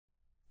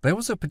There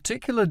was a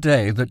particular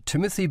day that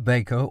Timothy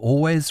Baker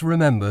always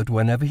remembered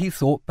whenever he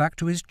thought back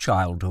to his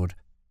childhood.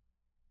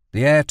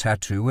 The air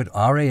tattoo at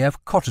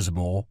RAF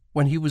Cottesmore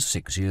when he was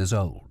 6 years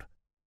old.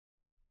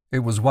 It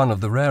was one of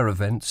the rare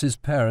events his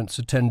parents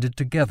attended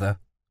together,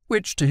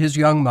 which to his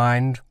young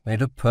mind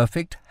made a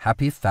perfect,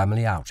 happy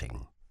family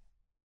outing.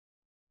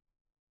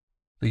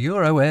 The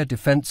Euro Air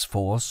Defence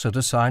Force had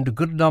assigned a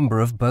good number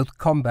of both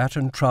combat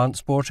and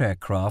transport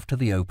aircraft to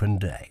the open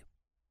day,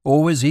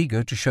 always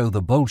eager to show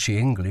the Bolshie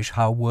English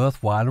how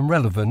worthwhile and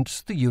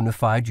relevant the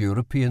unified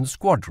European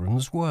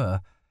squadrons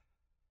were.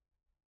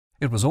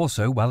 It was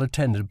also well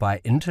attended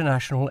by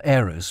international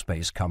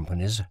aerospace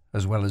companies,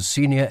 as well as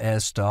senior air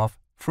staff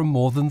from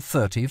more than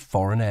 30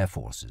 foreign air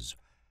forces.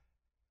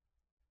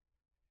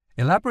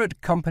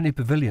 Elaborate company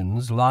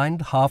pavilions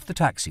lined half the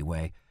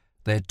taxiway,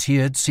 their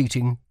tiered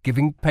seating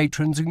giving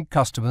patrons and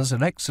customers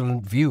an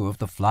excellent view of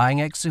the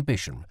flying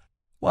exhibition,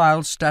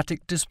 while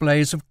static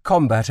displays of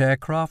combat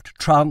aircraft,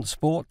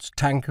 transports,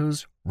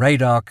 tankers,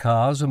 radar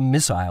cars and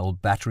missile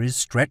batteries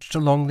stretched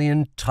along the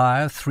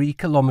entire 3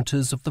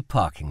 kilometres of the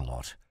parking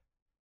lot.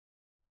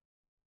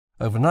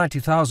 Over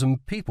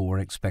 90,000 people were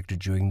expected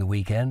during the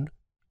weekend,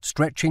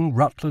 stretching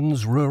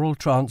Rutland's rural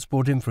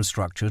transport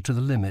infrastructure to the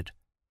limit.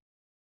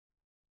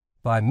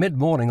 By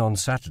mid-morning on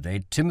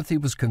Saturday, Timothy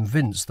was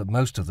convinced that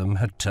most of them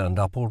had turned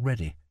up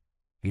already.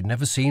 He'd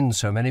never seen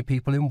so many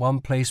people in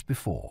one place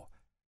before.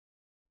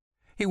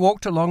 He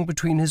walked along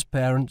between his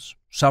parents,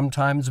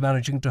 sometimes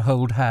managing to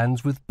hold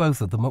hands with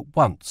both of them at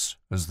once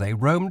as they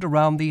roamed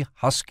around the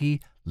husky,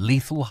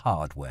 lethal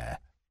hardware.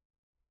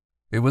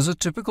 It was a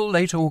typical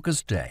late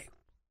August day,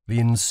 the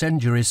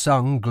incendiary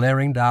sun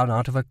glaring down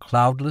out of a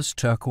cloudless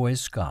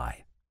turquoise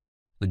sky.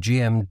 The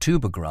GM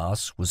tuber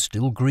grass was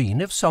still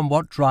green, if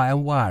somewhat dry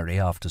and wiry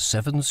after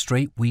 7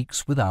 straight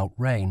weeks without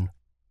rain.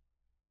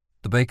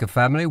 The Baker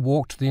family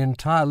walked the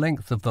entire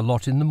length of the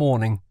lot in the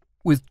morning,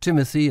 with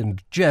Timothy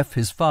and Jeff,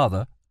 his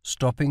father,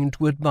 stopping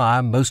to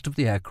admire most of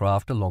the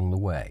aircraft along the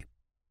way.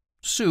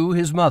 Sue,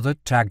 his mother,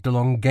 tagged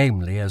along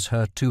gamely as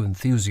her 2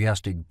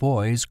 enthusiastic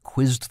boys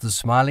quizzed the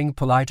smiling,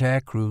 polite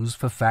air crews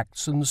for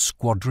facts and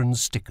squadron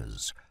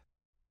stickers.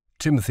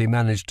 Timothy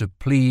managed to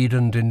plead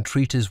and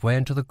entreat his way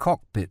into the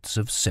cockpits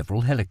of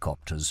several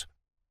helicopters.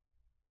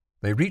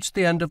 They reached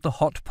the end of the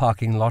hot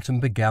parking lot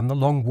and began the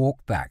long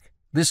walk back,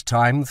 this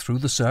time through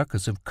the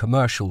circus of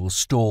commercial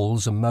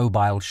stalls and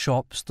mobile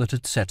shops that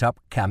had set up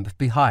camp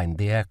behind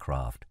the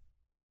aircraft.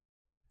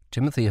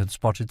 Timothy had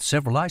spotted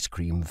several ice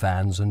cream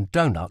vans and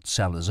donut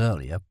sellers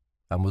earlier,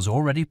 and was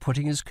already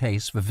putting his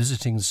case for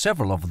visiting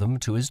several of them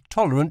to his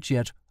tolerant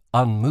yet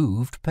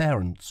unmoved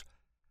parents.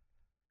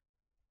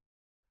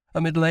 A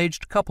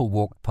middle-aged couple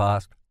walked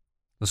past,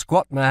 the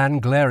squat man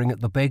glaring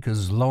at the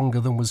Bakers longer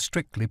than was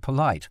strictly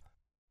polite.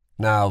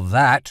 "Now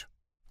that,"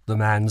 the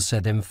man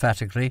said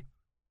emphatically,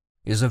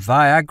 "is a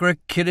Viagra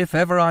kid if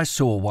ever I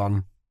saw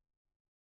one."